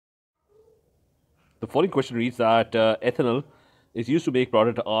The following question reads that ethanol is used to make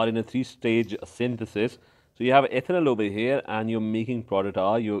product R in a three-stage synthesis. So you have ethanol over here and you're making product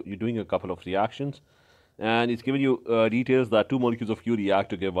R. You're doing a couple of reactions. And it's given you details that 2 molecules of Q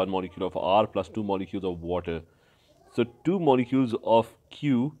react to give 1 molecule of R plus 2 molecules of water. So 2 molecules of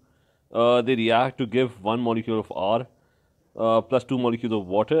Q, they react to give 1 molecule of R plus 2 molecules of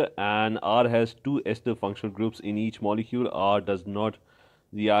water, and R has 2 ester functional groups in each molecule. R does not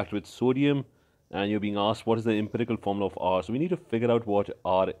react with sodium, and you're being asked what is the empirical formula of R. So we need to figure out what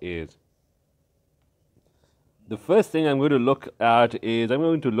R is. The first thing I'm going to look at is I'm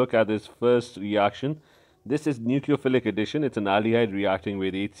going to look at this first reaction. This is nucleophilic addition. It's an aldehyde reacting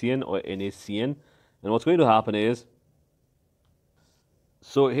with HCN or NaCN. And what's going to happen is,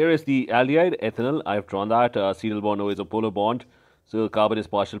 so here is the aldehyde ethanol. I've drawn that. Acetyl bond O is a polar bond. So carbon is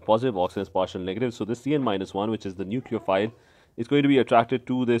partial positive, oxygen is partial negative. So this Cn minus 1, which is the nucleophile, is going to be attracted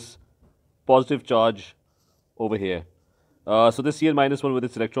to this positive charge over here. So this Cn minus 1 with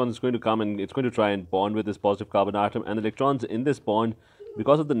its electrons is going to come and it's going to try and bond with this positive carbon atom, and the electrons in this bond,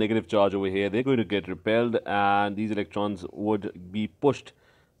 because of the negative charge over here, they're going to get repelled and these electrons would be pushed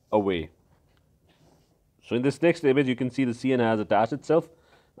away. So in this next image, you can see the Cn has attached itself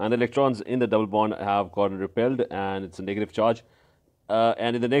and the electrons in the double bond have gotten repelled and it's a negative charge.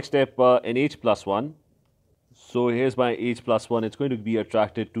 And in the next step, NH plus 1. So here's my H plus 1. It's going to be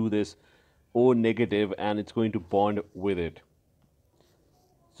attracted to this O negative and it's going to bond with it.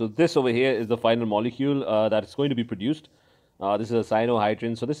 So this over here is the final molecule that is going to be produced. This is a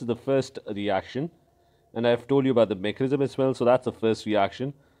cyanohydrin. So this is the first reaction. And I've told you about the mechanism as well. So that's the first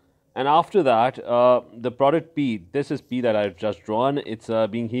reaction. And after that, the product P, this is P that I've just drawn. It's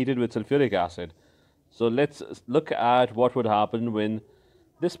being heated with sulfuric acid. So let's look at what would happen when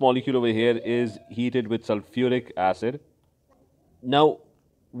this molecule over here is heated with sulfuric acid. Now,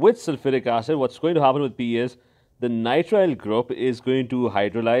 with sulfuric acid, what's going to happen with P is the nitrile group is going to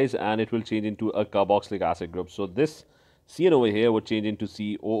hydrolyze and it will change into a carboxylic acid group. So this CN over here would change into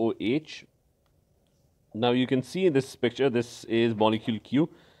COOH. Now you can see in this picture, this is molecule Q.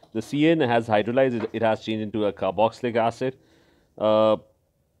 The CN has hydrolyzed, it has changed into a carboxylic acid.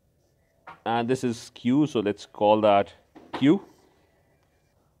 And this is Q, so let's call that Q.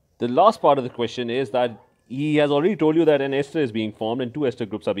 The last part of the question is that he has already told you that an ester is being formed and 2 ester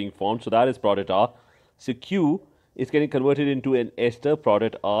groups are being formed. So that is product R. So Q is getting converted into an ester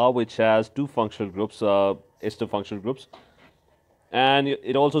product R, which has 2 functional groups, ester functional groups. And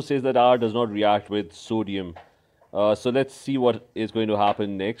it also says that R does not react with sodium. So let's see what is going to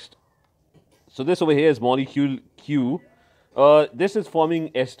happen next. So this over here is molecule Q. This is forming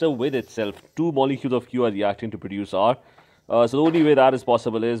ester with itself. 2 molecules of Q are reacting to produce R. So the only way that is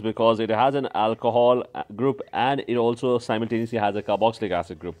possible is because it has an alcohol group and it also simultaneously has a carboxylic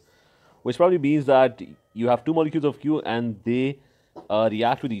acid group, which probably means that you have 2 molecules of Q and they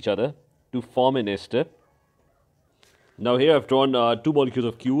react with each other to form an ester. Now here I've drawn 2 molecules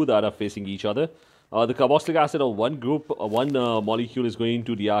of Q that are facing each other. The carboxylic acid of one group, one molecule is going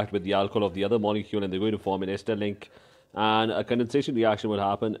to react with the alcohol of the other molecule and they're going to form an ester link, and a condensation reaction would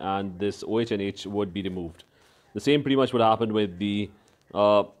happen and this OH and H would be removed. The same pretty much would happen with the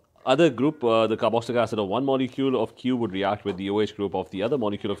other group. The carboxylic acid of one molecule of Q would react with the OH group of the other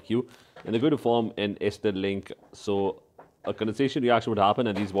molecule of Q and they're going to form an ester link. So a condensation reaction would happen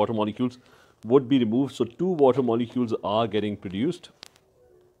and these water molecules would be removed. So 2 water molecules are getting produced.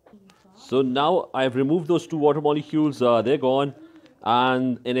 So now I've removed those 2 water molecules, they're gone,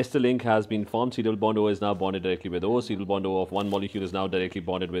 and an ester link has been formed. C double bond O is now bonded directly with O. C double bond O of one molecule is now directly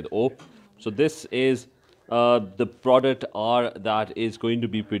bonded with O. So this is the product R that is going to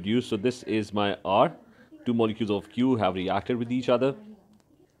be produced. So this is my R. 2 molecules of Q have reacted with each other.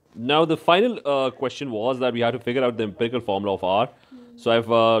 Now the final question was that we had to figure out the empirical formula of R. So I've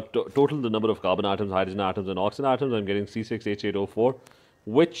totaled the number of carbon atoms, hydrogen atoms and oxygen atoms. I'm getting C6H8O4,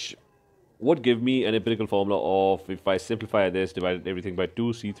 which would give me an empirical formula of, if I simplify this, divide everything by 2,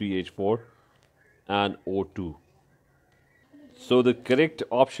 C3H4 and O2. So the correct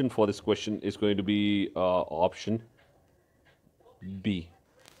option for this question is going to be option B.